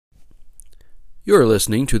You are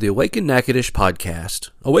listening to the Awaken Natchitoches podcast.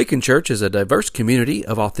 Awaken Church is a diverse community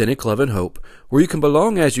of authentic love and hope, where you can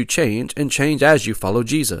belong as you change and change as you follow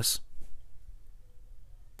Jesus.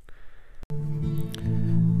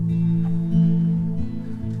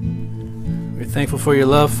 We're thankful for your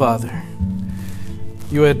love, Father.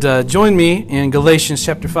 You would join me in Galatians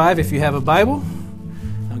chapter 5 if you have a Bible.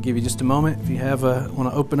 I'll give you just a moment if you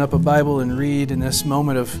want to open up a Bible and read in this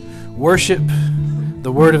moment of worship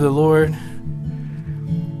the word of the Lord.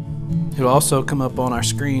 It'll also come up on our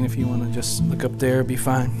screen if you want to just look up there, be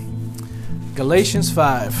fine. Galatians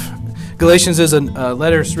 5. Galatians is a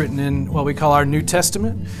letter written in what we call our New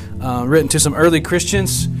Testament, written to some early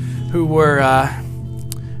Christians who were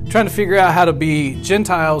trying to figure out how to be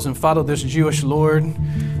Gentiles and follow this Jewish Lord.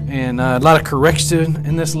 And a lot of correction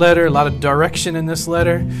in this letter, a lot of direction in this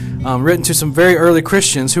letter, written to some very early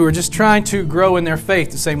Christians who are just trying to grow in their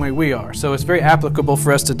faith the same way we are. So it's very applicable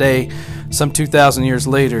for us today, some 2,000 years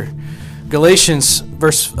later. Galatians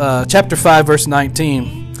chapter 5, verse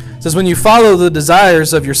 19 says, "When you follow the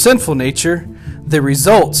desires of your sinful nature, the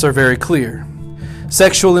results are very clear.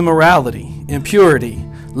 Sexual immorality, impurity,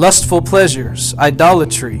 lustful pleasures,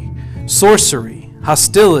 idolatry, sorcery,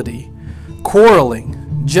 hostility,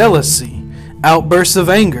 quarreling, jealousy, outbursts of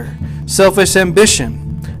anger, selfish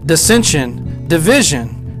ambition, dissension,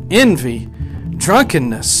 division, envy,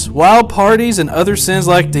 drunkenness, wild parties, and other sins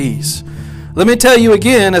like these. Let me tell you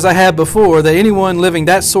again, as I have before, that anyone living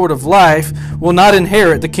that sort of life will not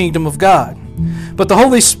inherit the kingdom of God. But the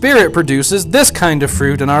Holy Spirit produces this kind of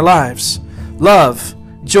fruit in our lives: love,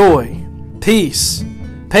 joy, peace,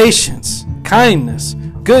 patience, kindness,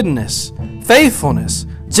 goodness, faithfulness,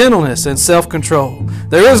 gentleness, and self-control.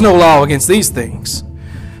 There is no law against these things.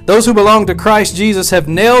 Those who belong to Christ Jesus have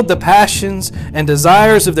nailed the passions and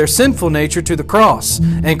desires of their sinful nature to the cross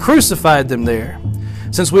and crucified them there.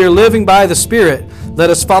 Since we are living by the Spirit, let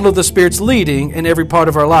us follow the Spirit's leading in every part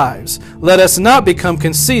of our lives. Let us not become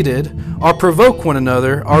conceited or provoke one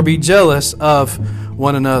another or be jealous of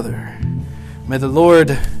one another." May the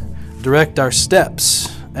Lord direct our steps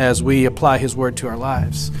as we apply His Word to our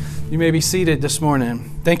lives. You may be seated this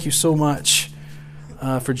morning. Thank you so much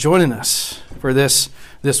for joining us for this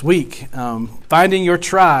week. Finding your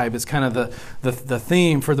tribe is kind of the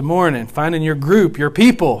theme for the morning. Finding your group, your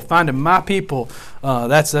people, finding my people.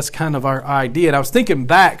 That's kind of our idea. And I was thinking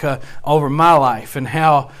back over my life and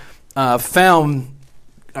how I found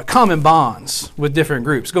common bonds with different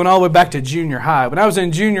groups, going all the way back to junior high. When I was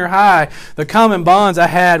in junior high, the common bonds I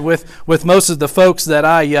had with most of the folks that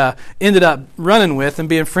I ended up running with and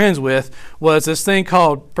being friends with was this thing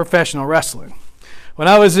called professional wrestling. When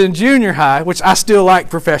I was in junior high, which I still like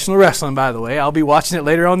professional wrestling, by the way. I'll be watching it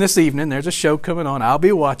later on this evening. There's a show coming on. I'll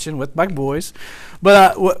be watching with my boys.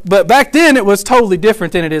 But back then, it was totally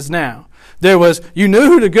different than it is now. You knew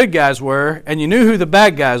who the good guys were, and you knew who the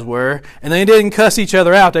bad guys were, and they didn't cuss each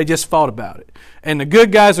other out. They just fought about it. And the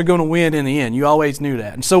good guys are going to win in the end. You always knew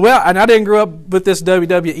that. And I didn't grow up with this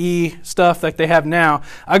WWE stuff like they have now.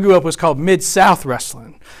 I grew up with what's called Mid-South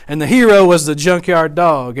Wrestling. And the hero was the Junkyard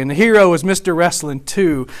Dog. And the hero was Mr. Wrestling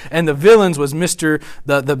 2. And the villains was Mr.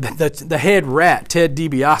 the head rat, Ted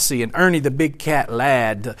DiBiase, and Ernie the Big Cat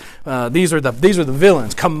Lad. These are the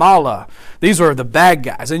villains. Kamala. These were the bad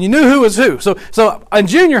guys. And you knew who was who. So in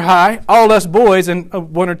junior high, all us boys and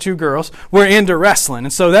one or two girls were into wrestling.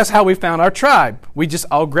 And so that's how we found our tribe. We just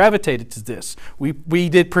all gravitated to this. We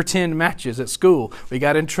did pretend matches at school. We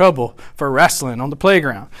got in trouble for wrestling on the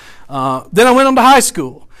playground. Then I went on to high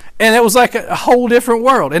school, and it was like a whole different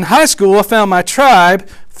world. In high school, I found my tribe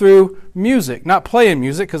through music, not playing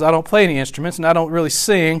music because I don't play any instruments and I don't really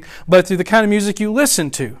sing, but through the kind of music you listen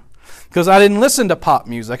to. Because I didn't listen to pop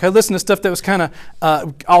music. I listened to stuff that was kind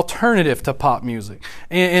of alternative to pop music.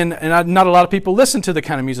 And not a lot of people listened to the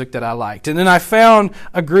kind of music that I liked. And then I found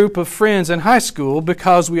a group of friends in high school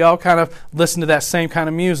because we all kind of listened to that same kind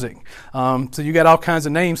of music. So you got all kinds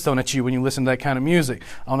of names thrown at you when you listen to that kind of music.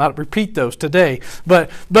 I'll not repeat those today. But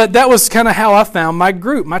that was kind of how I found my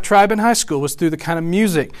group. My tribe in high school was through the kind of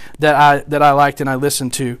music that I liked and I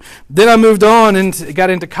listened to. Then I moved on and got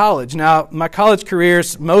into college. Now, my college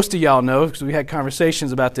careers, most of y'all know, because we had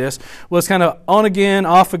conversations about this, was kind of on again,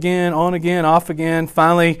 off again, on again, off again.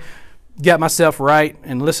 Finally got myself right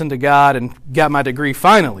and listened to God and got my degree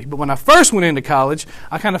finally. But when I first went into college,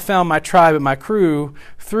 I kind of found my tribe and my crew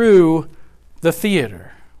through the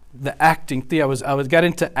theater. the acting. I got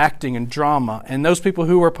into acting and drama, and those people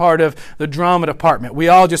who were part of the drama department, we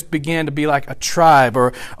all just began to be like a tribe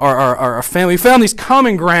or a family. We found these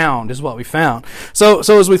common ground is what we found. So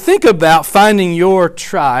as we think about finding your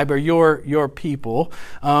tribe or your people,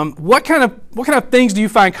 what kind of things do you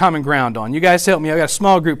find common ground on? You guys help me. I've got a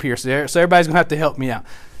small group here, so everybody's gonna have to help me out.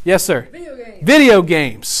 Yes, sir. Video games. Video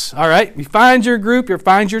games. All right. You find your group. You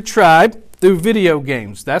find your tribe through video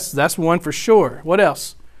games. That's one for sure. What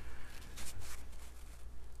else?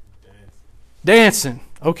 Dancing.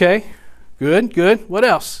 Okay. Good. What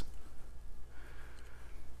else?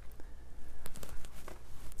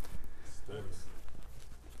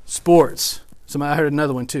 Sports. I heard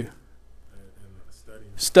another one too.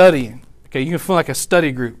 Studying. Okay, you can feel like a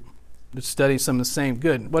study group to study some of the same.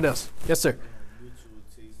 Good. What else? Yes, sir.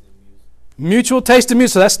 Mutual taste in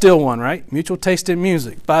music. So that's still one, right? Mutual taste in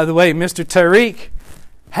music. By the way, Mr. Tariq,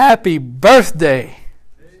 happy birthday.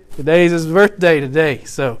 Today's his birthday today.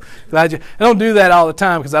 So glad I don't do that all the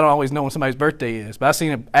time because I don't always know when somebody's birthday is. But I've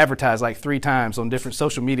seen it advertised like 3 times on different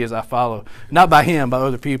social medias I follow. Not by him, by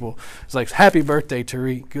other people. It's like, happy birthday,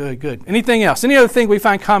 Tariq. Good. Anything else? Any other thing we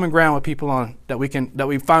find common ground with people on that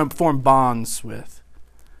we form bonds with?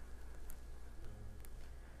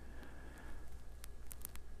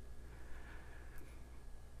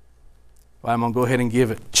 Well, I'm going to go ahead and give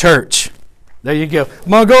it. Church. There you go. I'm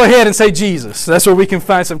going to go ahead and say Jesus. That's where we can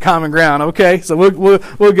find some common ground, okay? So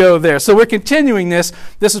we'll go there. So we're continuing this.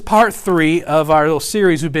 This is part 3 of our little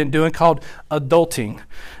series we've been doing called Adulting.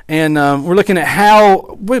 And we're looking at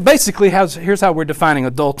here's how we're defining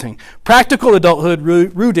adulting. Practical adulthood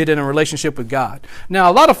rooted in a relationship with God.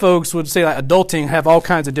 Now, a lot of folks would say that adulting have all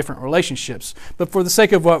kinds of different relationships. But for the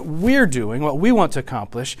sake of what we're doing, what we want to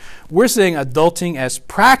accomplish, we're saying adulting as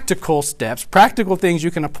practical steps, practical things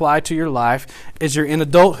you can apply to your life as you're in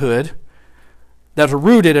adulthood that are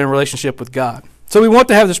rooted in a relationship with God. So we want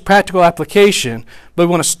to have this practical application, but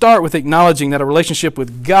we want to start with acknowledging that a relationship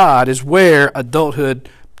with God is where adulthood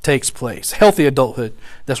takes place. Healthy adulthood,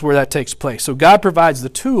 that's where that takes place. So God provides the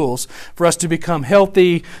tools for us to become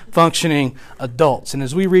healthy, functioning adults. And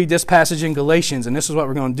as we read this passage in Galatians, and this is what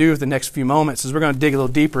we're going to do with the next few moments, is we're going to dig a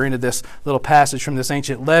little deeper into this little passage from this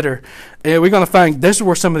ancient letter. And we're going to find this is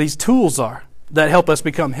where some of these tools are that help us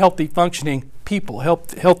become healthy, functioning people,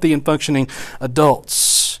 healthy and functioning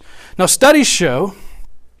adults. Now, studies show,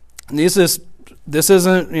 and this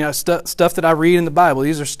isn't stuff that I read in the Bible.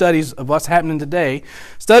 These are studies of what's happening today.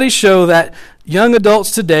 Studies show that young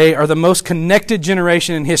adults today are the most connected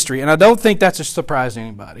generation in history, and I don't think that's a surprise to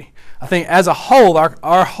anybody. I think as a whole,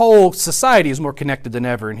 our whole society is more connected than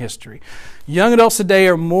ever in history. Young adults today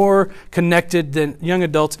are more connected than young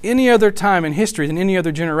adults any other time in history, than any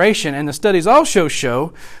other generation. And the studies also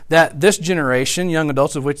show that this generation, young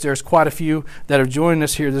adults, of which there's quite a few that have joined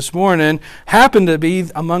us here this morning, happen to be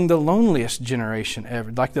among the loneliest generation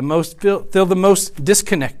ever, like feel the most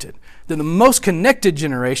disconnected. They're the most connected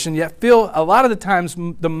generation, yet feel a lot of the times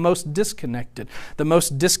the most disconnected, the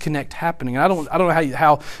most disconnect happening. And I don't know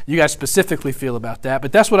how you guys specifically feel about that,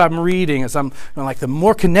 but that's what I'm reading as I'm like, the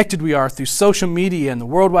more connected we are through social media and the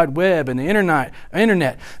World Wide Web and the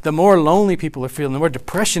internet, the more lonely people are feeling, the more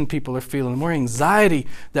depression people are feeling, the more anxiety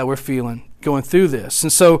that we're feeling going through this.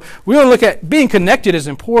 And so we want to look at being connected is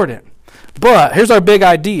important. But here's our big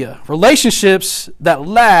idea. Relationships that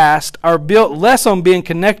last are built less on being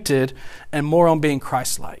connected and more on being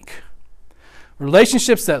Christ-like.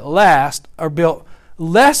 Relationships that last are built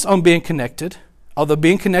less on being connected, although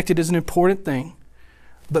being connected is an important thing,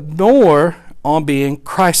 but more on being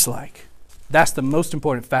Christ-like. That's the most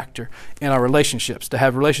important factor in our relationships, to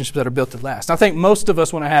have relationships that are built to last. I think most of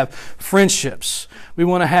us want to have friendships. We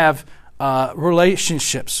want to have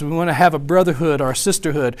relationships. We want to have a brotherhood or a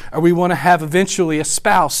sisterhood, or we want to have eventually a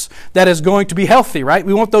spouse that is going to be healthy, right?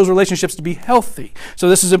 We want those relationships to be healthy. So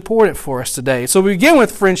this is important for us today. So we begin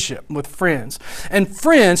with friendship, with friends. And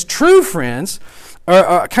friends, true friends,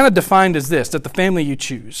 are kind of defined as this, that the family you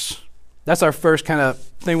choose. That's our first kind of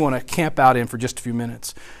thing we want to camp out in for just a few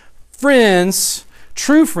minutes. Friends,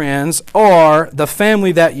 true friends, are the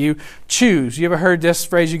family that you choose. You ever heard this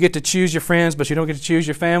phrase, you get to choose your friends, but you don't get to choose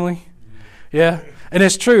your family? Yeah, and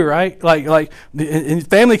it's true, right? Like, and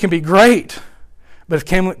family can be great, but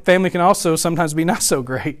family can also sometimes be not so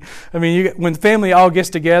great. I mean, when family all gets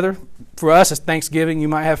together, for us, it's Thanksgiving, you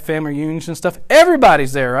might have family reunions and stuff.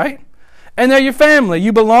 Everybody's there, right? And they're your family.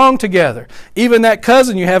 You belong together. Even that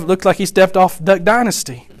cousin you have looked like he stepped off Duck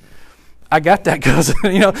Dynasty. I got that cousin.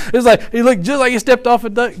 It's like he looked just like he stepped off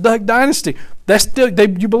of Duck Dynasty. That's still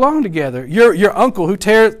you belong together. Your uncle who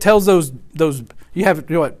tells those. You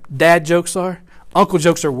know what dad jokes are? Uncle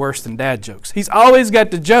jokes are worse than dad jokes. He's always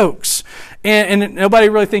got the jokes. And nobody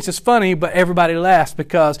really thinks it's funny, but everybody laughs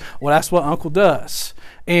because, well, that's what Uncle does.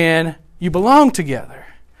 And you belong together.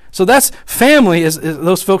 So that's family, is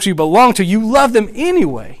those folks you belong to. You love them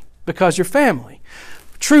anyway because you're family.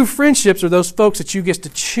 True friendships are those folks that you get to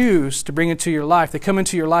choose to bring into your life. They come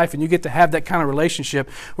into your life and you get to have that kind of relationship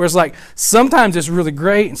where it's like sometimes it's really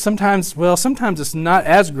great and sometimes it's not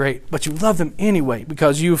as great, but you love them anyway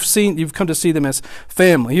because you've come to see them as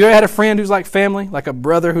family. You ever had a friend who's like family, like a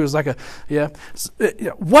brother who's like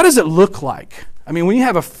what does it look like? I mean, when you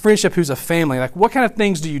have a friendship who's a family, like what kind of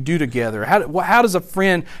things do you do together? How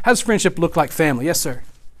does friendship look like family? Yes, sir.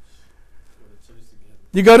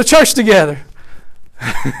 You go to church together.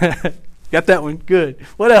 Got that one. Good.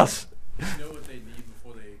 What else? You know what they need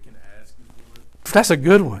before they can ask you for it? That's a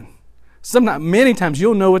good one. Many times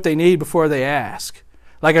you'll know what they need before they ask.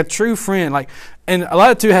 Like a true friend. And a lot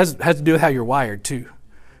of it too has to do with how you're wired too.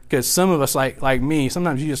 Because some of us, like me,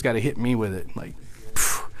 sometimes you just got to hit me with it.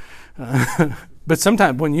 But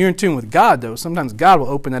sometimes when you're in tune with God, though, sometimes God will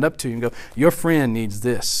open that up to you and go, your friend needs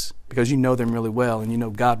this because you know them really well and you know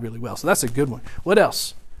God really well. So that's a good one. What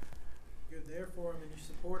else?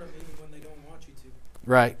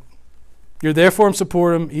 Right. You're there for them,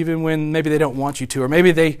 support them, even when maybe they don't want you to, or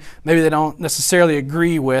maybe they don't necessarily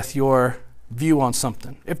agree with your view on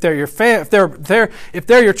something. If they're your if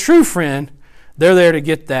they're your true friend, they're there to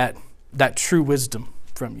get that true wisdom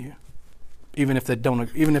from you, even if they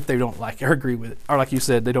don't like it or agree with it, or like you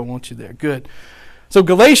said, they don't want you there. Good. So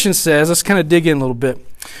Galatians says, let's kind of dig in a little bit.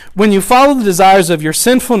 When you follow the desires of your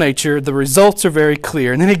sinful nature, the results are very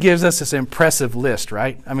clear. And then he gives us this impressive list,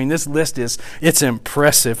 right? I mean, this list it's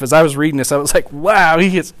impressive. As I was reading this, I was like, wow, he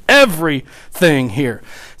hits everything here.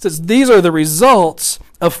 It says, these are the results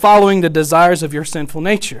of following the desires of your sinful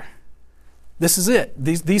nature. This is it.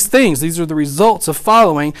 These things, these are the results of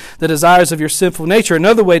following the desires of your sinful nature.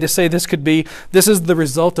 Another way to say this could be, this is the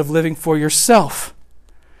result of living for yourself.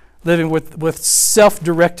 Living with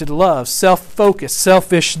self-directed love, self-focused,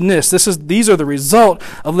 selfishness. These are the result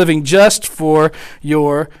of living just for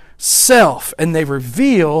yourself. And they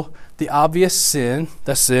reveal the obvious sin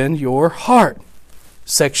that's in your heart.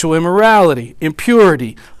 Sexual immorality,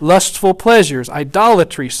 impurity, lustful pleasures,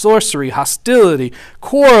 idolatry, sorcery, hostility,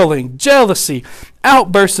 quarreling, jealousy,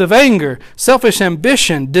 outbursts of anger, selfish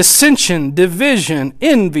ambition, dissension, division,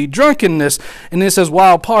 envy, drunkenness, and it says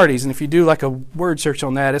wild parties. And if you do like a word search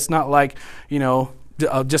on that, it's not like,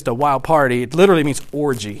 just a wild party. It literally means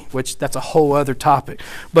orgy, which that's a whole other topic.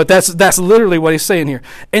 But that's literally what he's saying here.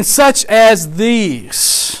 And such as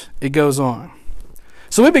these, it goes on.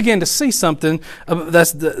 So we begin to see something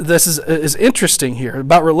this is interesting here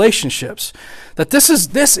about relationships. That this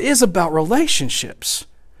is about relationships.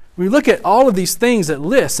 We look at all of these things that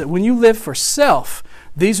list that when you live for self,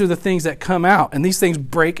 these are the things that come out, and these things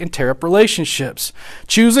break and tear up relationships.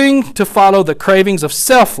 Choosing to follow the cravings of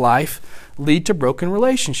self-life lead to broken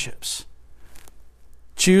relationships.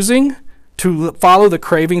 Choosing to follow the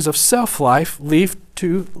cravings of self-life lead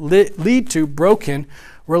to broken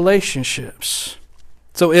relationships.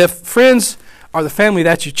 So if friends are the family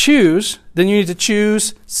that you choose, then you need to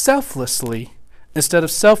choose selflessly instead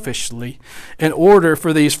of selfishly in order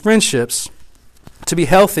for these friendships to be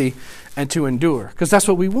healthy and to endure. Because that's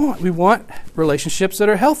what we want. We want relationships that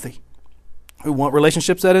are healthy. We want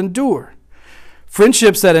relationships that endure.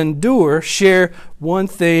 Friendships that endure share one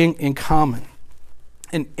thing in common: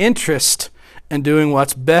 an interest in doing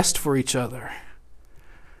what's best for each other.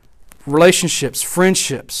 Relationships,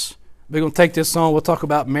 friendships. We're going to take this on. We'll talk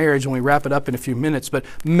about marriage when we wrap it up in a few minutes. But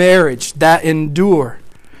marriage that endure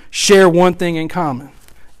share one thing in common: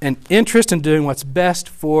 an interest in doing what's best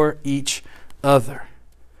for each other.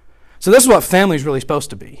 So this is what family is really supposed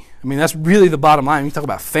to be. I mean, that's really the bottom line. When you talk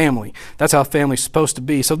about family, that's how family's supposed to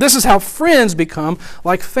be. So this is how friends become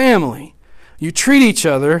like family. You treat each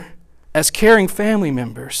other as caring family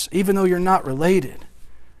members, even though you're not related.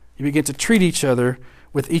 You begin to treat each other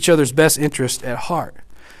with each other's best interest at heart.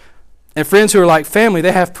 And friends who are like family,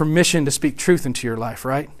 they have permission to speak truth into your life,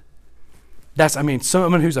 right?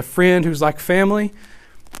 Someone who's a friend who's like family,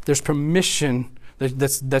 there's permission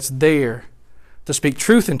that's there to speak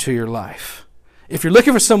truth into your life. If you're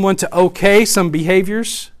looking for someone to okay some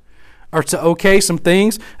behaviors or to okay some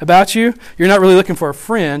things about you, you're not really looking for a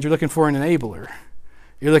friend, you're looking for an enabler.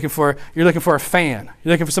 You're looking for a fan.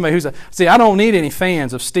 You're looking for somebody I don't need any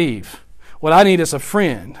fans of Steve. What I need is a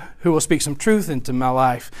friend who will speak some truth into my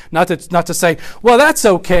life. Not to say, well, that's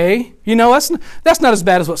okay. That's not as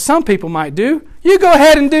bad as what some people might do. You go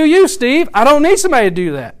ahead and do you, Steve. I don't need somebody to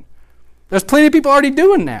do that. There's plenty of people already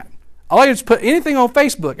doing that. All I do is put anything on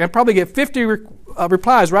Facebook and probably get 50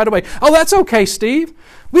 replies right away. Oh, that's okay, Steve.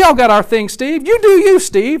 We all got our thing, Steve. You do you,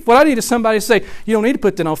 Steve. What I need is somebody to say, you don't need to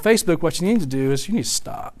put that on Facebook. What you need to do is you need to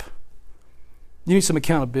stop. You need some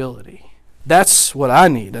accountability. That's what I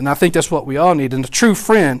need, and I think that's what we all need. And a true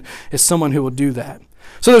friend is someone who will do that.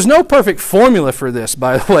 So there's no perfect formula for this,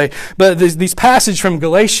 by the way, but these passage from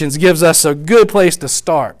Galatians gives us a good place to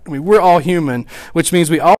start. I mean, we're all human, which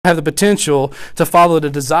means we all have the potential to follow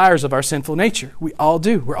the desires of our sinful nature. We all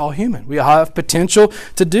do. We're all human. We all have potential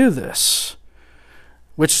to do this,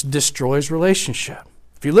 which destroys relationship.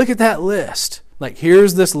 If you look at that list, like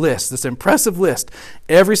here's this list, this impressive list,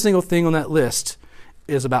 every single thing on that list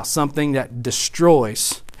is about something that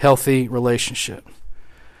destroys healthy relationship.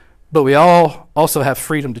 But we all also have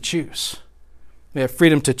freedom to choose. We have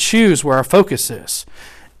freedom to choose where our focus is.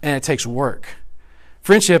 And it takes work.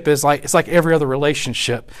 Friendship is it's like every other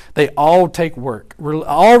relationship. They all take work.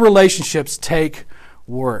 All relationships take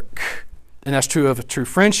work. And that's true of a true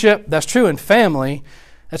friendship. That's true in family.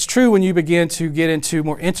 That's true when you begin to get into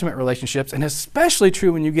more intimate relationships. And especially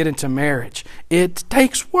true when you get into marriage. It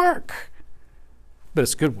takes work. But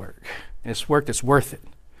it's good work. And it's work that's worth it.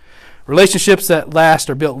 Relationships that last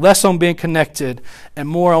are built less on being connected and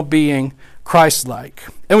more on being Christ-like.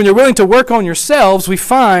 And when you're willing to work on yourselves, we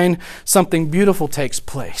find something beautiful takes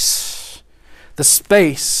place. The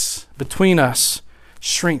space between us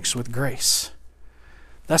shrinks with grace.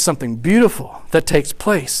 That's something beautiful that takes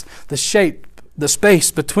place. The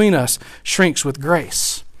space between us shrinks with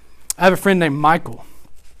grace. I have a friend named Michael,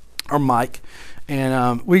 or Mike,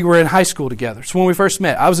 and we were in high school together. So when we first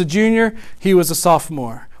met, I was a junior, he was a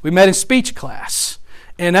sophomore. We met in speech class.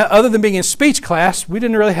 And other than being in speech class, we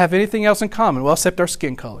didn't really have anything else in common, well, except our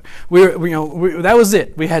skin color. That was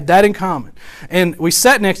it. We had that in common. And we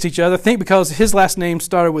sat next to each other, I think because his last name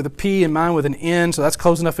started with a P and mine with an N, so that's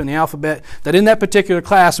close enough in the alphabet, that in that particular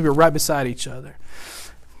class, we were right beside each other.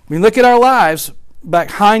 When you look at our lives, back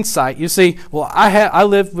hindsight, you see, well, I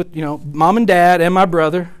lived with, mom and dad and my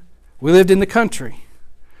brother. We lived in the country.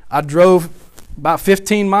 I drove about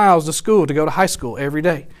 15 miles to school to go to high school every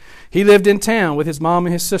day. He lived in town with his mom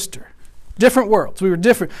and his sister. Different worlds. We were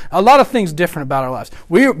different. A lot of things different about our lives.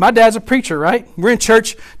 My dad's a preacher, right? We're in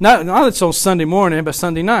church, not it's on Sunday morning, but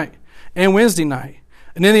Sunday night and Wednesday night.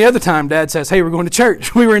 And then the other time, Dad says, hey, we're going to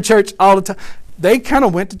church. We were in church all the time. They kind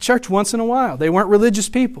of went to church once in a while. They weren't religious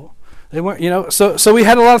people. They weren't, so we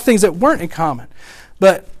had a lot of things that weren't in common.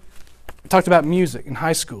 But we talked about music in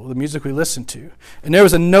high school, the music we listened to. And there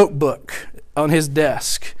was a notebook on his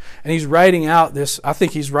desk, and he's writing out this, I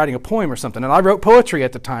think he's writing a poem or something, and I wrote poetry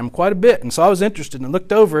at the time quite a bit, and so I was interested and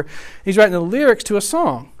looked over. He's writing the lyrics to a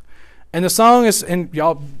song, and the song is, and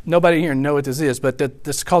y'all, nobody here know what this is, but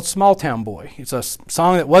this is called Small Town Boy. It's a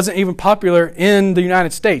song that wasn't even popular in the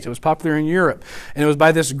United States. It was popular in Europe, and it was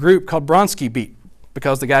by this group called Bronski Beat,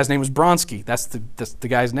 because the guy's name was Bronski. That's the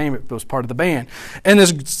guy's name. It was part of the band. And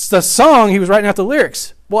the song, he was writing out the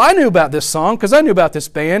lyrics. Well, I knew about this song because I knew about this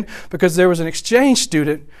band because there was an exchange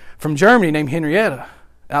student from Germany named Henrietta.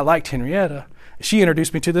 I liked Henrietta. She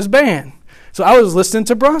introduced me to this band. So I was listening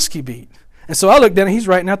to Bronski Beat. And so I looked down and he's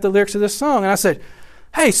writing out the lyrics of this song. And I said,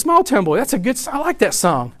 hey, Small Town Boy, that's a good song. I like that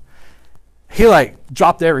song. He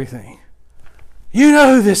dropped everything. You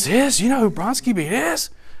know who this is? You know who Bronski Beat is?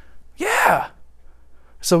 Yeah.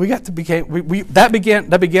 So we got to that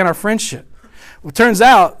began our friendship. Well, it turns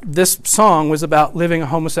out this song was about living a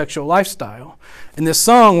homosexual lifestyle. And this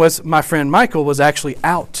song was, my friend Michael was actually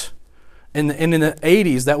out. And in the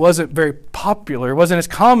 80s, that wasn't very popular. It wasn't as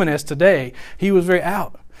common as today. He was very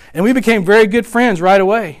out. And we became very good friends right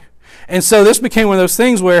away. And so this became one of those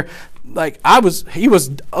things where he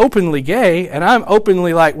was openly gay, and I'm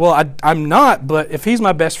openly I'm not, but if he's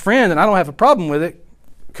my best friend and I don't have a problem with it,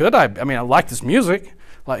 could I? I mean, I like this music.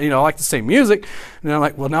 I like the same music. And I'm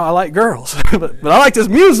like, well, now I like girls. but I like this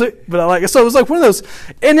music. But I like it. So it was like one of those.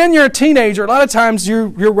 And then you're a teenager. A lot of times you're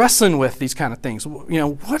wrestling with these kind of things.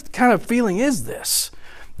 What kind of feeling is this?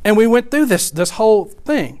 And we went through this whole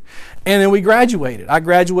thing. And then we graduated. I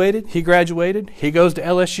graduated. He graduated. He goes to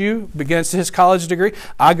LSU, begins his college degree.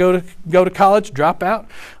 I go to college, drop out.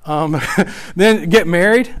 Then get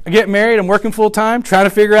married. I get married. I'm working full time, trying to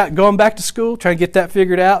figure out going back to school, trying to get that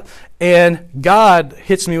figured out. And God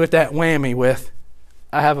hits me with that whammy with,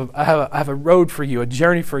 I have a road for you, a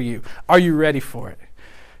journey for you. Are you ready for it?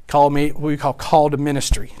 What we call call to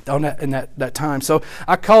ministry in that time. So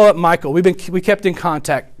I call up Michael. We kept in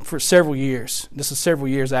contact for several years. This is several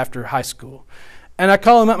years after high school. And I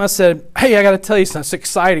called him up and I said, hey, I got to tell you something. It's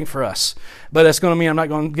exciting for us. But it's going to mean I'm not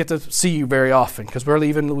going to get to see you very often because we're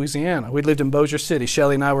leaving Louisiana. We lived in Bossier City.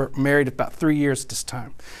 Shelley and I were married about 3 years at this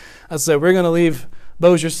time. I said, we're going to leave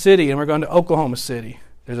Bossier City and we're going to Oklahoma City.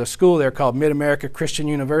 There's a school there called Mid-America Christian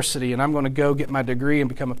University, and I'm going to go get my degree and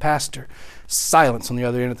become a pastor. Silence on the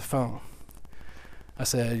other end of the phone. I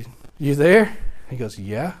said, you there? He goes,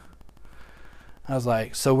 yeah. I was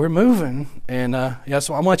like, so we're moving, and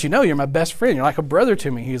so I want you to know you're my best friend. You're like a brother to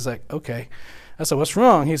me. He's like, okay. I said, what's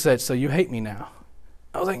wrong? He said, so you hate me now.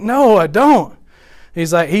 I was like, no, I don't.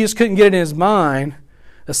 He's like, he just couldn't get it in his mind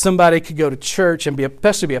that somebody could go to church and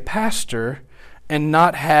especially be a pastor and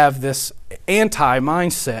not have this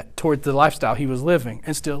anti-mindset toward the lifestyle he was living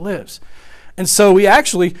and still lives. And so we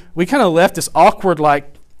kind of left this awkward,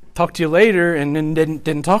 like, talk to you later, and then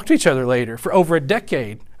didn't talk to each other later for over a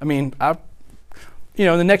decade. I mean,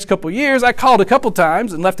 in the next couple of years, I called a couple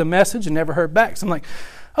times and left a message and never heard back. So I'm like,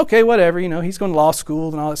 okay, whatever, he's going to law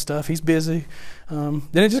school and all that stuff. He's busy. Then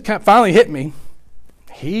it just kind of finally hit me.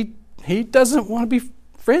 He doesn't want to be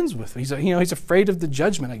friends with me. He's afraid of the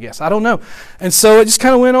judgment, I guess. I don't know. And so it just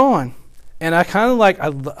kind of went on. And I kind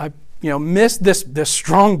of I missed this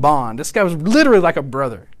strong bond. This guy was literally like a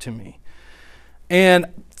brother to me. And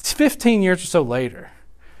 15 years or so later,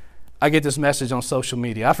 I get this message on social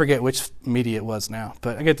media. I forget which media it was now,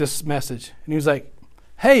 but I get this message. And he was like,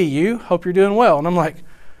 hey, you, hope you're doing well. And I'm like,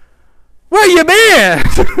 where you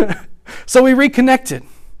been? So we reconnected.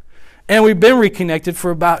 And we've been reconnected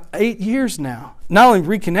for about 8 years now. Not only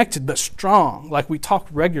reconnected, but strong. Like, we talk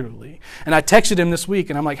regularly. And I texted him this week,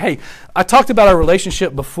 and I'm like, hey, I talked about our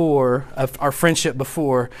relationship before, our friendship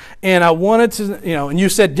before, and I wanted to, and you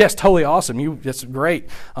said, yes, totally awesome. That's great.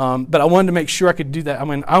 But I wanted to make sure I could do that. I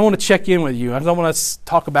mean, I want to check in with you. I don't want to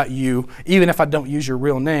talk about you, even if I don't use your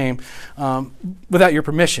real name, without your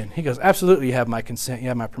permission. He goes, absolutely, you have my consent. You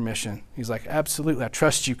have my permission. He's like, absolutely, I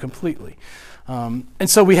trust you completely. And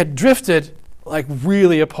so we had drifted like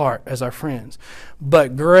really apart as our friends.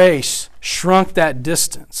 But grace shrunk that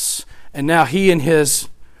distance. And now he and his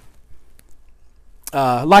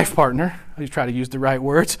life partner, I try to use the right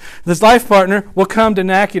words, this life partner will come to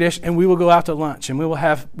Natchitoches and we will go out to lunch and we will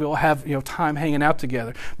have time hanging out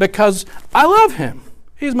together because I love him.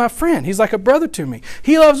 He's my friend. He's like a brother to me.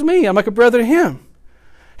 He loves me. I'm like a brother to him.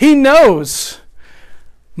 He knows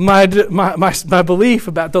my belief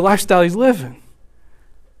about the lifestyle he's living.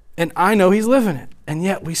 And I know he's living it. And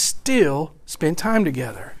yet we still spend time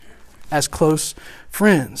together as close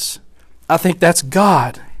friends. I think that's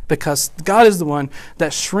God, because God is the one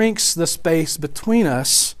that shrinks the space between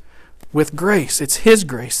us with grace. It's his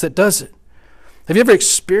grace that does it. Have you ever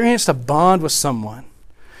experienced a bond with someone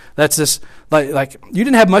that's this, like you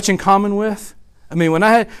didn't have much in common with? I mean, when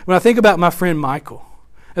I think about my friend Michael,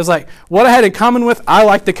 it's like what I had in common with, I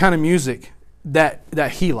liked the kind of music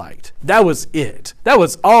that he liked. That was it. That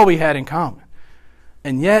was all we had in common.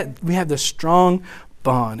 And yet we have this strong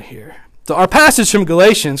bond here. So our passage from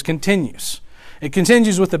Galatians continues. It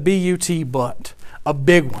continues with a B-U-T, but, a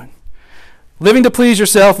big one. Living to please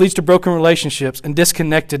yourself leads to broken relationships and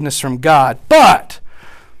disconnectedness from God. But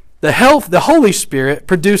the Holy Spirit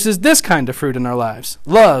produces this kind of fruit in our lives: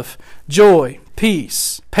 love, joy,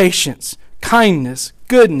 peace, patience, kindness,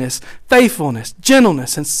 goodness, faithfulness,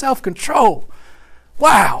 gentleness, and self-control.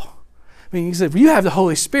 Wow. I mean, you said, if you have the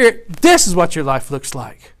Holy Spirit, this is what your life looks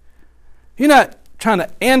like. You're not trying to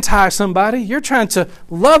anti somebody. You're trying to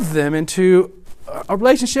love them into a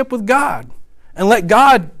relationship with God. And let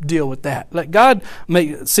God deal with that. Let God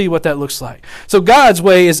see what that looks like. So God's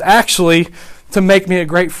way is actually to make me a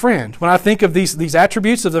great friend. When I think of these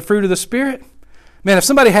attributes of the fruit of the Spirit, man, if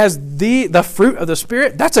somebody has the fruit of the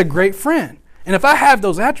Spirit, that's a great friend. And if I have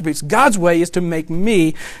those attributes, God's way is to make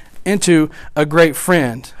me into a great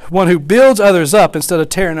friend, one who builds others up instead of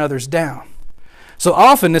tearing others down. So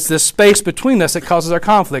often it's this space between us that causes our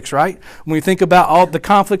conflicts, right? When we think about all the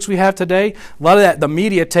conflicts we have today, a lot of that, the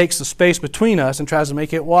media takes the space between us and tries to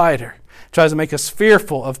make it wider. Tries to make us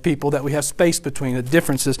fearful of people that we have space between, the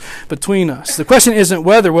differences between us. The question isn't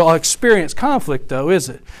whether we'll experience conflict, though, is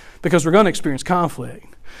it? Because we're going to experience conflict.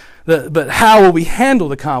 But how will we handle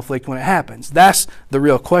the conflict when it happens? That's the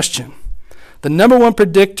real question. The number one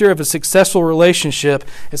predictor of a successful relationship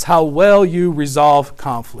is how well you resolve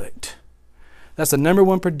conflict. That's the number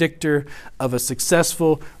one predictor of a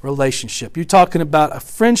successful relationship. You're talking about a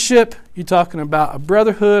friendship, you're talking about a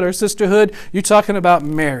brotherhood or sisterhood, you're talking about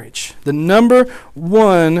marriage. The number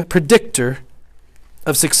one predictor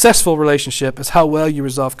of successful relationship is how well you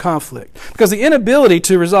resolve conflict. Because the inability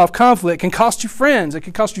to resolve conflict can cost you friends, it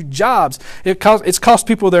can cost you jobs, it's cost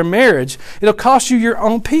people their marriage, it'll cost you your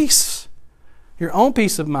own peace. Your own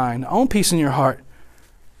peace of mind, own peace in your heart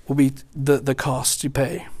will be the cost you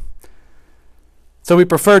pay. So we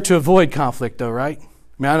prefer to avoid conflict, though, right? I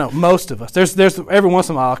I mean, I know most of us. There's every once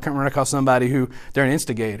in a while I can run across somebody who they're an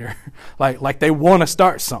instigator, like they want to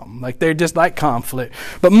start something, like they're just like conflict.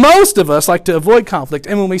 But most of us like to avoid conflict.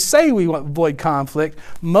 And when we say we want to avoid conflict,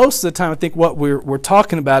 most of the time I think what we're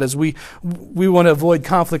talking about is we want to avoid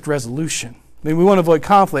conflict resolution. I mean, we want to avoid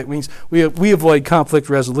conflict means we avoid conflict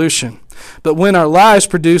resolution. But when our lives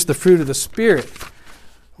produce the fruit of the Spirit,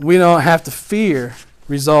 we don't have to fear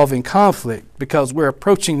resolving conflict because we're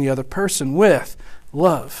approaching the other person with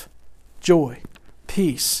love, joy,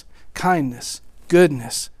 peace, kindness,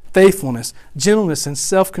 goodness, faithfulness, gentleness, and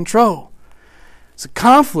self-control. So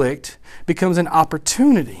conflict becomes an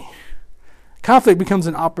opportunity. Conflict becomes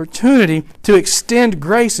an opportunity to extend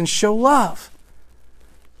grace and show love.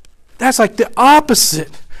 That's like the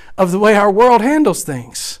opposite of the way our world handles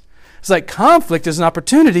things. It's like conflict is an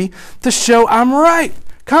opportunity to show I'm right.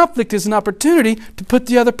 Conflict is an opportunity to put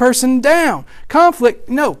the other person down. Conflict,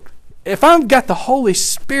 no. If I've got the Holy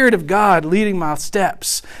Spirit of God leading my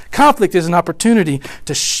steps, conflict is an opportunity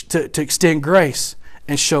to extend grace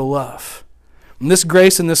and show love. And this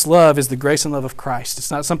grace and this love is the grace and love of Christ. It's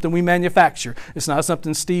not something we manufacture. It's not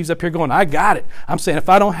something Steve's up here going, I got it. I'm saying if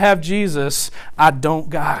I don't have Jesus, I don't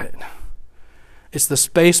got it. It's the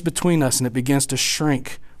space between us, and it begins to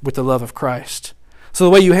shrink with the love of Christ. So the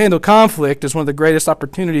way you handle conflict is one of the greatest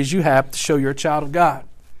opportunities you have to show you're a child of God.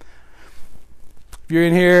 If you're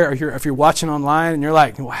in here or if you're watching online and you're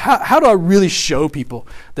like, well, how do I really show people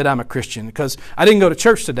that I'm a Christian? Because I didn't go to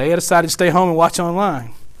church today. I decided to stay home and watch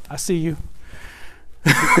online. I see you.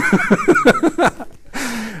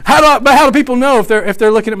 How do people know if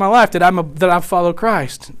they're looking at my life that I follow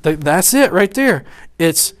Christ? That's it right there.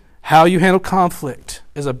 It's how you handle conflict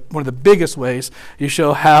is one of the biggest ways you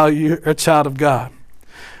show how you're a child of God.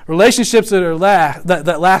 Relationships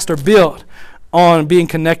that last are built on being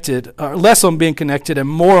connected, or less on being connected and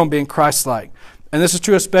more on being Christ-like. And this is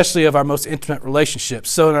true especially of our most intimate relationships.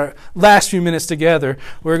 So in our last few minutes together,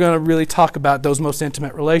 we're going to really talk about those most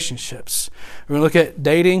intimate relationships. We're going to look at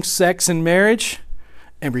dating, sex, and marriage,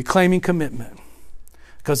 and reclaiming commitment.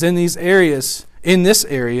 Because in this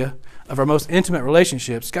area of our most intimate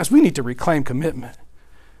relationships, guys, we need to reclaim commitment.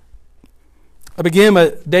 I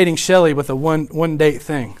began dating Shelly with a one date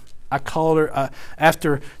thing. I called her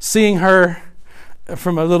after seeing her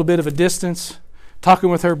from a little bit of a distance, talking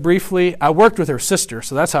with her briefly. I worked with her sister,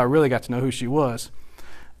 so that's how I really got to know who she was.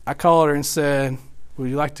 I called her and said, would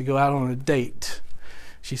you like to go out on a date?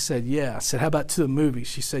 She said, yeah. I said, how about to the movies?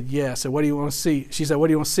 She said, yeah. I said, what do you want to see? She said, what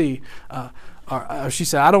do you want to see? She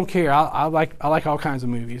said, I don't care. I like all kinds of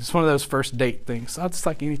movies. It's one of those first date things. I just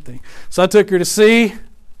like anything. So I took her to see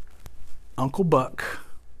Uncle Buck.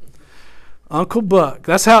 Uncle Buck.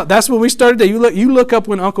 That's when we started. You look up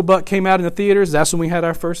when Uncle Buck came out in the theaters. That's when we had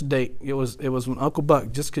our first date. It was when Uncle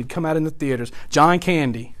Buck just could come out in the theaters. John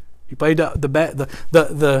Candy. He played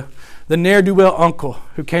the ne'er-do-well uncle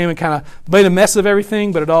who came and kind of made a mess of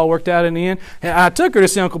everything, but it all worked out in the end. And I took her to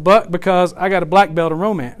see Uncle Buck because I got a black belt in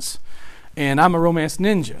romance, and I'm a romance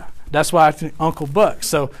ninja. That's why I think Uncle Buck.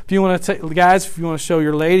 So if you want to guys, if you want to show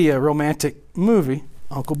your lady a romantic movie,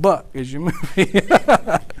 Uncle Buck is your movie.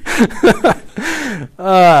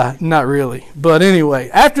 Not really. But anyway,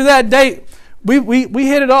 after that date, we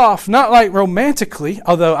hit it off, not like romantically,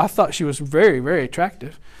 although I thought she was very, very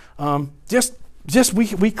attractive.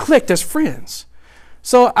 We clicked as friends.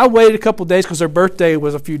 So I waited a couple of days because her birthday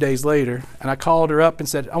was a few days later, and I called her up and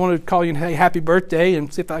said, I wanted to call you and say happy birthday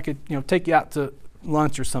and see if I could take you out to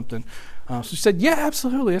lunch or something. So she said, yeah,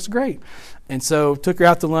 absolutely, that's great. And so took her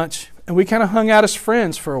out to lunch, and we kind of hung out as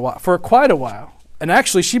friends for quite a while. And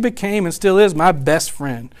actually, she became and still is my best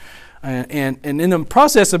friend. And in the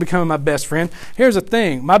process of becoming my best friend, here's the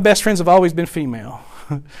thing: my best friends have always been female.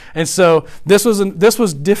 And so this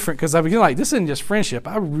was different because I was like, this isn't just friendship.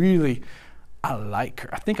 I like her.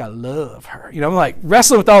 I think I love her. I'm like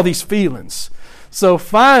wrestling with all these feelings. So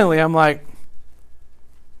finally, I'm like,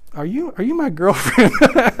 Are you my girlfriend?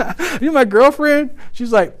 Are you my girlfriend?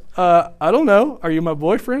 She's like, I don't know. Are you my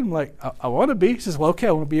boyfriend? I'm like, I want to be. She says, well, okay,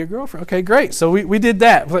 I want to be your girlfriend. Okay, great. So we did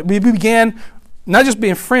that. We began not just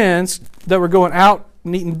being friends that were going out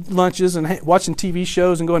and eating lunches and watching TV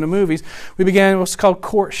shows and going to movies. We began what's called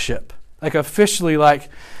courtship. Like officially, like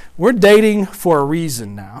we're dating for a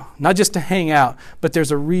reason now. Not just to hang out, but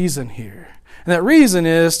there's a reason here. And that reason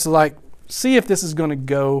is to see if this is going to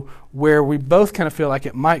go where we both kind of feel like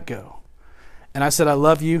it might go. And I said, I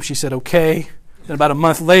love you. She said, okay. And about a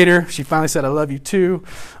month later, she finally said, I love you too.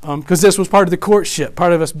 Because this was part of the courtship,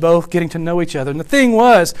 part of us both getting to know each other. And the thing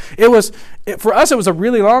was, for us, it was a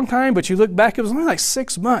really long time, but you look back, it was only like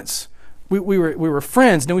 6 months. we were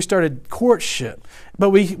friends, then we started courtship. But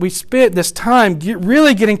we spent this time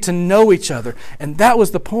really getting to know each other, and that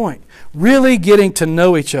was the point. Really getting to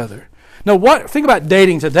know each other. Now, think about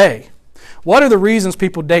dating today. What are the reasons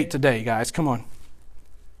people date today, guys? Come on.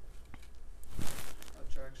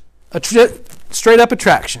 Straight up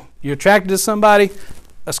attraction. You're attracted to somebody,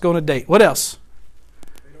 let's go on a date. What else?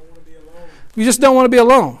 They don't want to be alone. You just don't want to be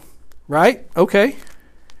alone, right? Okay.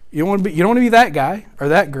 You don't want to be that guy or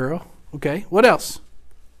that girl. Okay. What else?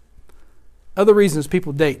 Other reasons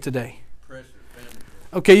people date today. Pressure, family pressure.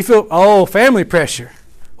 Okay, you feel family pressure.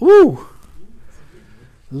 Woo.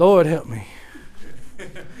 Lord help me.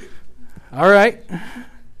 All right.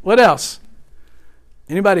 What else?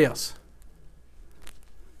 Anybody else?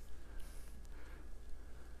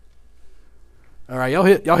 All right, y'all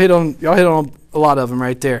hit on a lot of them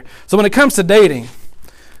right there. So when it comes to dating,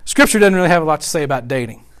 Scripture doesn't really have a lot to say about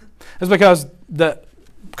dating. That's because the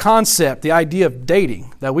concept, the idea of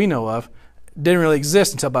dating that we know of, didn't really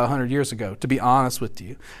exist until about 100 years ago, to be honest with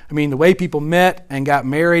you. I mean, the way people met and got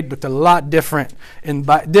married looked a lot different in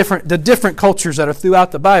the different cultures that are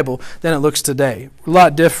throughout the Bible than it looks today. A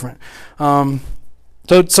lot different. So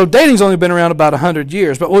dating's only been around about 100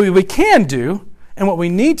 years. But what we can do and what we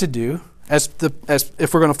need to do as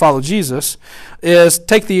if we're going to follow Jesus is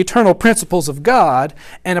take the eternal principles of God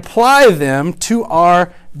and apply them to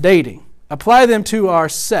our dating. Apply them to our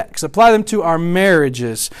sex. Apply them to our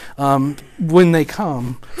marriages when they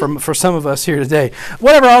come for some of us here today.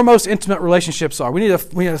 Whatever our most intimate relationships are, we need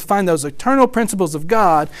to find those eternal principles of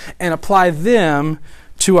God and apply them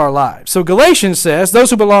to our lives. So Galatians says,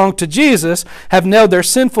 those who belong to Jesus have nailed their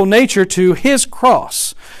sinful nature to His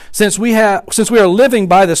cross. Since we are living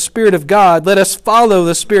by the Spirit of God, let us follow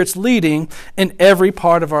the Spirit's leading in every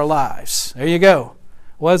part of our lives. There you go.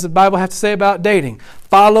 What does the Bible have to say about dating?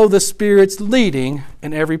 Follow the Spirit's leading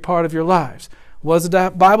in every part of your lives. What does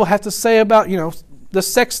the Bible have to say about, the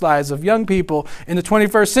sex lives of young people in the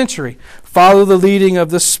 21st century? Follow the leading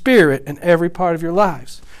of the Spirit in every part of your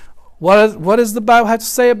lives. What does the Bible have to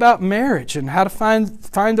say about marriage and how to find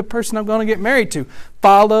the person I'm going to get married to?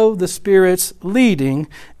 Follow the Spirit's leading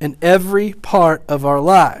in every part of our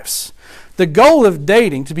lives. The goal of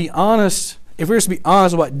dating, to be honest, if we're to be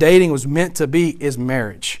honest, what dating was meant to be is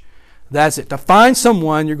marriage. That's it. To find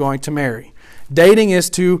someone you're going to marry. Dating is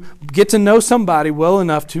to get to know somebody well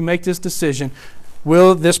enough to make this decision.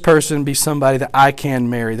 Will this person be somebody that I can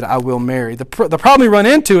marry, that I will marry? The problem we run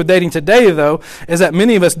into with dating today, though, is that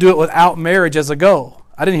many of us do it without marriage as a goal.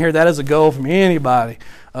 I didn't hear that as a goal from anybody,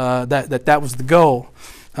 that was the goal.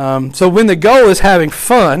 So when the goal is having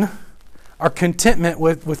fun, or contentment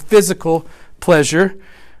with physical pleasure,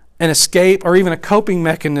 an escape, or even a coping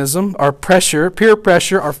mechanism, or pressure, peer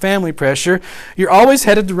pressure, or family pressure, you're always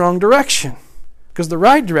headed the wrong direction. Because the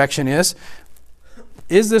right direction is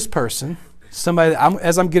this person somebody that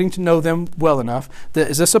as I'm getting to know them well enough,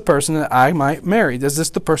 is this a person that I might marry? Is this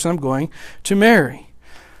the person I'm going to marry?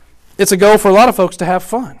 It's a goal for a lot of folks to have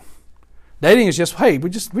fun. Dating is just, hey, we're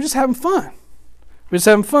just having fun. We're just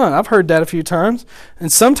having fun. I've heard that a few times.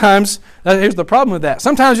 And sometimes, here's the problem with that.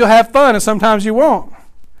 Sometimes you'll have fun and sometimes you won't.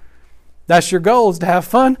 That's your goal, is to have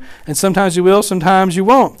fun, and sometimes you will, sometimes you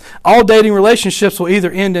won't. All dating relationships will either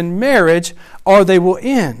end in marriage or they will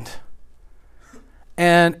end.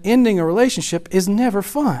 And ending a relationship is never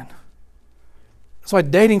fun. That's why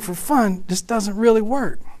dating for fun just doesn't really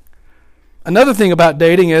work. Another thing about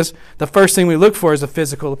dating is the first thing we look for is a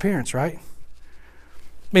physical appearance, right?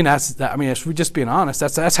 If we're just being honest,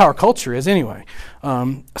 that's how our culture is anyway.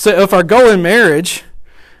 So if our goal in marriage,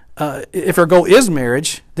 if our goal is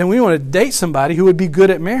marriage, then we want to date somebody who would be good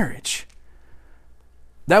at marriage.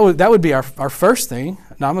 That would be our first thing.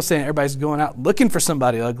 Now, I'm not saying everybody's going out looking for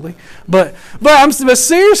somebody ugly, but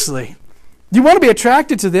seriously, you want to be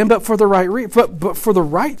attracted to them, but for the right for the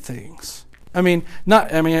right things.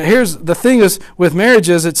 Here's the thing: is with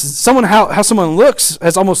marriages, it's how someone looks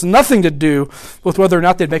has almost nothing to do with whether or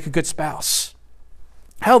not they'd make a good spouse.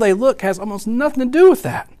 How they look has almost nothing to do with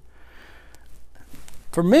that.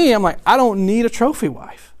 For me, I'm like, I don't need a trophy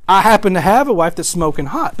wife. I happen to have a wife that's smoking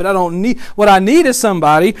hot, but I don't need. What I need is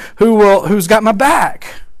somebody who's got my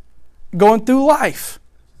back, going through life,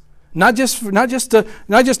 not just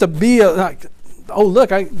to be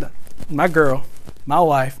my girl, my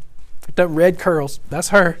wife, with that red curls, that's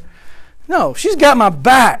her. No, she's got my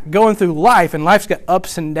back going through life, and life's got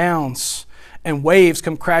ups and downs, and waves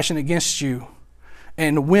come crashing against you,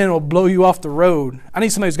 and the wind will blow you off the road. I need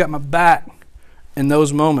somebody who's got my back in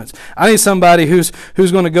those moments. I need somebody who's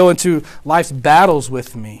going to go into life's battles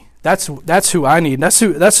with me. That's who I need. That's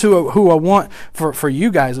who I want for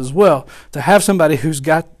you guys as well. To have somebody who's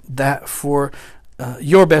got that for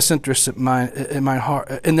your best interest in my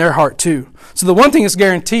heart, in their heart too. So the one thing that's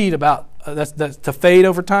guaranteed about that's to fade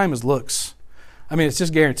over time is looks. I mean, it's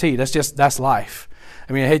just guaranteed. That's life.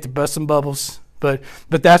 I mean, I hate to bust some bubbles, but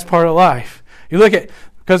that's part of life. You look at,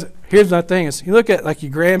 because here's the thing is, you look at like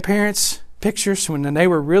your grandparents' pictures when they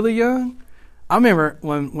were really young. I remember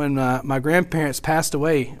when my grandparents passed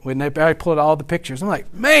away, when I pulled out all the pictures. I'm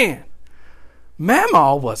like, man,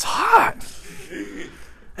 Mama was hot.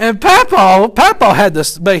 And Papa had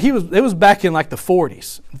this, but it was back in like the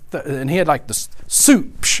 40s, and he had like the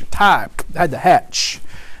suit tie, had the hat,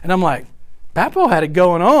 and I'm like, Papa had it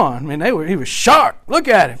going on. I mean, he was sharp. Look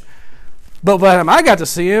at him. But by the time I got to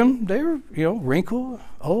see him, they were wrinkled,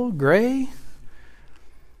 old, gray.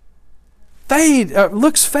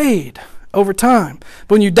 Looks fade over time.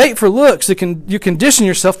 But when you date for looks, you condition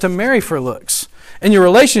yourself to marry for looks, and your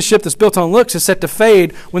relationship that's built on looks is set to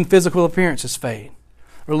fade when physical appearances fade.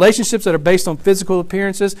 Relationships that are based on physical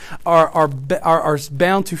appearances are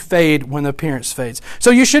bound to fade when the appearance fades.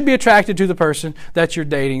 So you should be attracted to the person that you're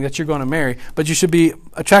dating, that you're going to marry, but you should be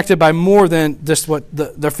attracted by more than just what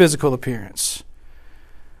their physical appearance.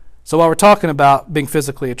 So while we're talking about being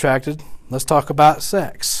physically attracted, let's talk about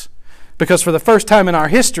sex. Because for the first time in our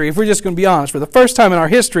history, if we're just going to be honest, for the first time in our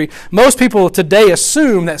history, most people today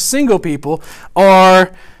assume that single people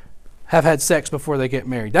have had sex before they get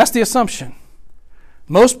married. That's the assumption.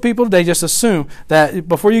 Most people today just assume that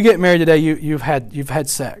before you get married today, you've had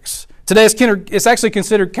sex. Today it's actually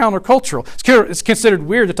considered countercultural. It's considered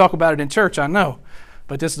weird to talk about it in church, I know,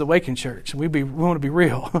 but this is Awaken Church. We want to be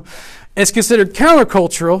real. It's considered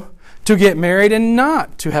countercultural to get married and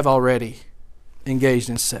not to have already engaged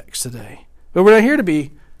in sex today. But we're not here to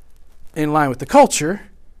be in line with the culture.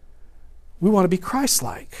 We want to be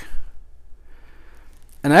Christ-like.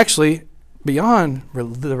 And actually, beyond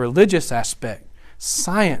the religious aspect,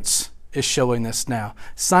 science is showing this now.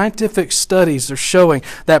 Scientific studies are showing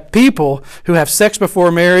that people who have sex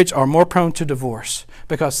before marriage are more prone to divorce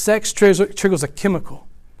because sex triggers a chemical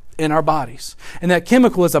in our bodies. And that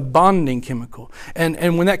chemical is a bonding chemical.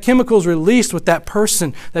 And when that chemical is released with that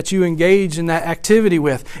person that you engage in that activity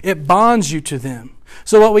with, it bonds you to them.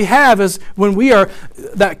 So what we have is when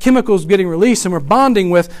that chemical is getting released and we're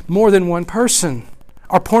bonding with more than one person,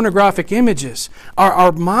 our pornographic images,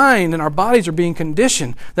 our mind and our bodies are being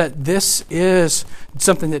conditioned that this is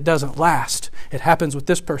something that doesn't last. It happens with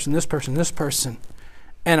this person, this person, this person.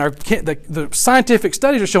 And the scientific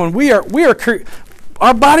studies are showing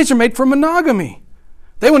our bodies are made for monogamy.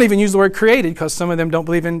 They won't even use the word created because some of them don't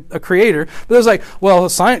believe in a creator. But it's like, well,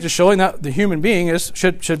 science is showing that the human being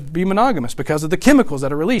should be monogamous because of the chemicals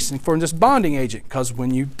that are released for this bonding agent. Because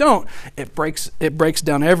when you don't, it breaks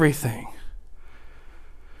down everything.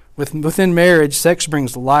 Within marriage, sex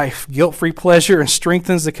brings life, guilt-free pleasure, and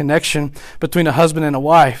strengthens the connection between a husband and a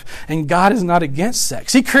wife. And God is not against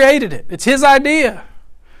sex. He created it. It's His idea.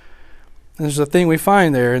 And there's a thing we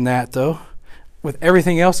find there in that, though, with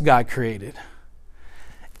everything else God created.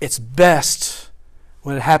 It's best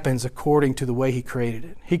when it happens according to the way He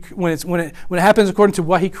created it. When it happens according to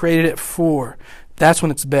what He created it for. That's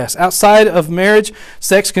when it's best. Outside of marriage,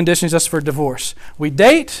 sex conditions us for divorce. We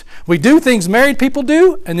date, we do things married people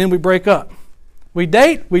do, and then we break up. We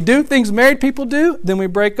date, we do things married people do, then we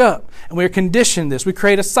break up. And we're conditioned this. We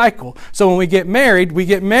create a cycle. So when we get married, we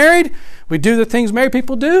do the things married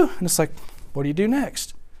people do, and it's like, what do you do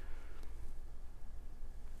next?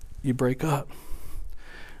 You break up.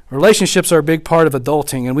 Relationships are a big part of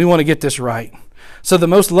adulting, and we want to get this right. So the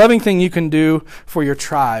most loving thing you can do for your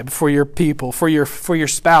tribe, for your people, for your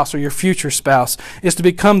spouse or your future spouse is to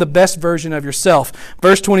become the best version of yourself.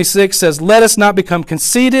 Verse 26 says, "Let us not become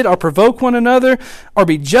conceited or provoke one another or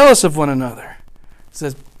be jealous of one another." It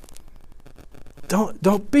says,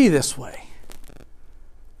 don't be this way.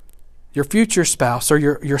 Your future spouse or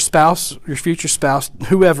your future spouse,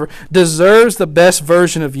 whoever, deserves the best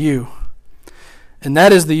version of you. And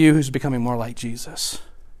that is the you who's becoming more like Jesus.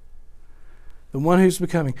 The one who's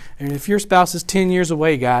becoming. And if your spouse is 10 years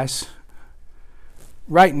away, guys,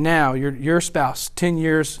 right now, your spouse 10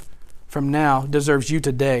 years from now deserves you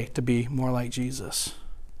today to be more like Jesus.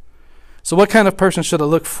 So what kind of person should I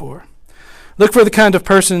look for? Look for the kind of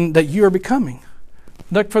person that you are becoming.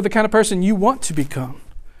 Look for the kind of person you want to become.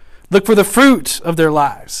 Look for the fruit of their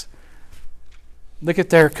lives. Look at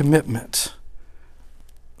their commitment.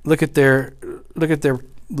 Look at their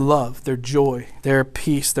love, their joy, their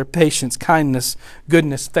peace, their patience, kindness,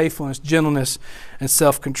 goodness, faithfulness, gentleness, and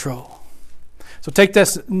self-control. So take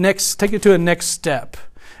it to a next step.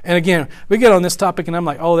 And again, we get on this topic, and I'm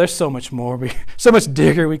like, oh, there's so much more. So much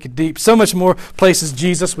digger we could deep. So much more places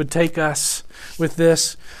Jesus would take us with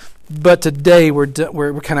this. But today we're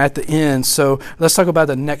kind of at the end. So let's talk about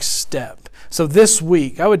the next step. So this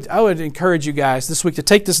week, I would encourage you guys this week to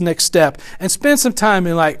take this next step and spend some time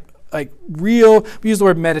in like real. We use the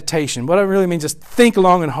word meditation. What I really mean is think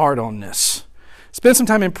long and hard on this. Spend some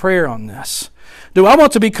time in prayer on this. Do I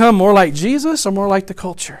want to become more like Jesus or more like the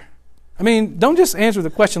culture? I mean, don't just answer the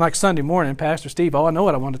question like Sunday morning, Pastor Steve. Oh, I know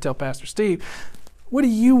what I want to tell Pastor Steve. What do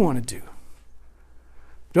you want to do?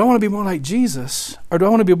 Do I want to be more like Jesus or do I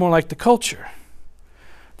want to be more like the culture?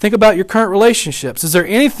 Think about your current relationships. Is there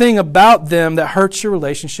anything about them that hurts your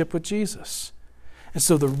relationship with Jesus? And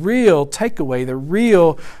so the real takeaway, the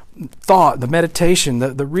real thought, the meditation,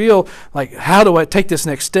 the real, like, how do I take this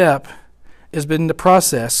next step has been the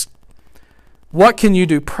process. What can you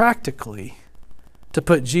do practically to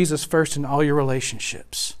put Jesus first in all your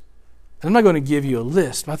relationships? And I'm not going to give you a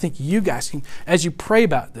list, but I think you guys can, as you pray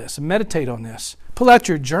about this and meditate on this, pull out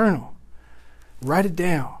your journal, write it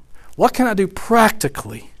down. What can I do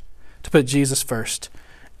practically to put Jesus first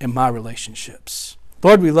in my relationships?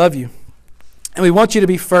 Lord, we love you, and we want you to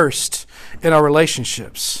be first in our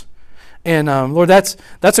relationships. And Lord, that's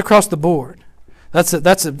across the board. That's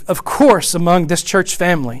of course among this church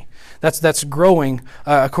family. That's growing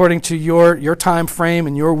according to your time frame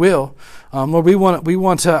and your will. Lord, we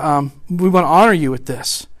want to honor you with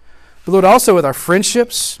this. But Lord, also with our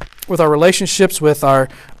friendships, with our relationships with our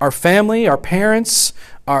family, our parents,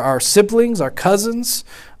 our siblings, our cousins,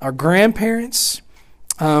 our grandparents.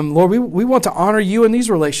 Lord, we want to honor you in these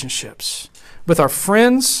relationships. With our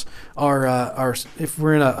friends, our if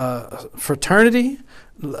we're in a fraternity,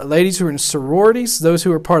 ladies who are in sororities, those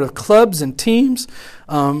who are part of clubs and teams.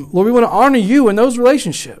 Lord, we want to honor you in those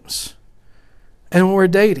relationships. And when we're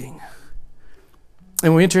dating,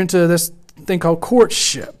 and we enter into this thing called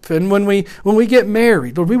courtship, and when we get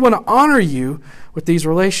married, Lord, we want to honor you with these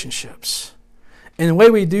relationships. And the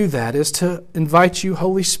way we do that is to invite you,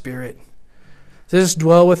 Holy Spirit, to just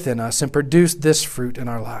dwell within us and produce this fruit in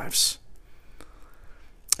our lives.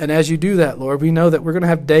 And as you do that, Lord, we know that we're going to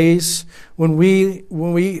have days when we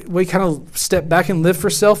kind of step back and live for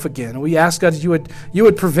self again. And we ask, God, that you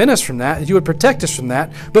would prevent us from that, that you would protect us from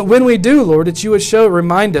that. But when we do, Lord, that you would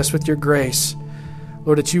remind us with your grace,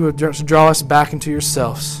 Lord, that you would draw us back into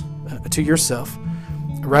yourself,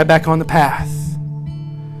 right back on the path.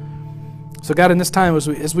 So God, in this time,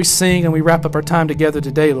 as we sing and we wrap up our time together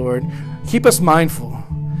today, Lord, keep us mindful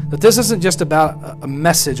that this isn't just about a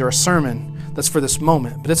message or a sermon that's for this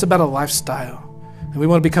moment, but it's about a lifestyle. And we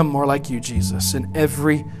want to become more like you, Jesus, in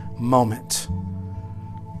every moment.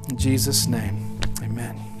 In Jesus' name,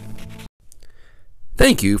 amen.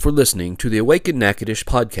 Thank you for listening to the Awaken Natchitoches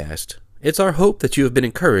podcast. It's our hope that you have been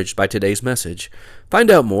encouraged by today's message.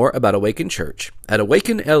 Find out more about Awaken Church at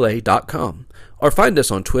awakenla.com or find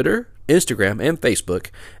us on Twitter, Instagram, and Facebook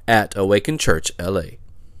at Awaken Church LA.